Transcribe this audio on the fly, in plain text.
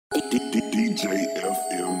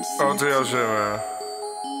OTF shit, man.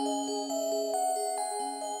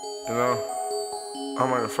 You know, I'm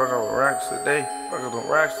gonna fuck up with racks today. Fuck up them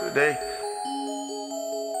racks today.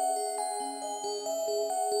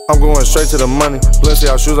 I'm going straight to the money.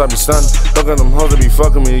 Balenciaga shoes, I be stunning. Look at them hoes that be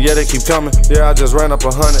fucking me, yeah, they keep coming. Yeah, I just ran up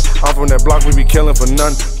 100. I'm from that block, we be killing for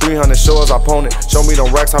none. 300 show us opponent. Show me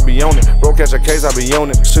them racks, I be on it. Bro, catch a case, I be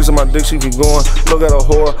on it. Streets on my dick, she keep going. Look at a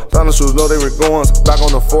whore. Thunder shoes, know they were going. Back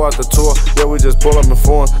on the 4 at the tour. Yeah, we just pull up in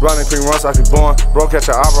foreign. Riding cream runs, I keep born. Bro,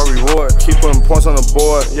 catch a op, I reward. Keep putting points on the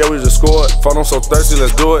board. Yeah, we just scored. Fuck, I'm so thirsty,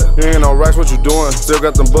 let's do it. You ain't no racks, what you doing? Still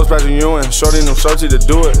got them books back to you and shorty them shorty to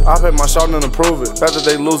do it. I pay my shot and approve it. After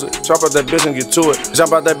they lose it. Chop out that bitch and get to it.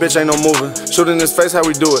 Jump out that bitch, ain't no moving. Shoot in his face, how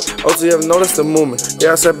we do it. OTF know that's the movement.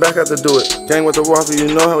 Yeah, I sat back, had to do it. Gang with the waffle,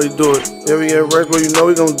 you know how we do it. Yeah, we get racks, but you know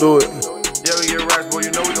we gon' do it.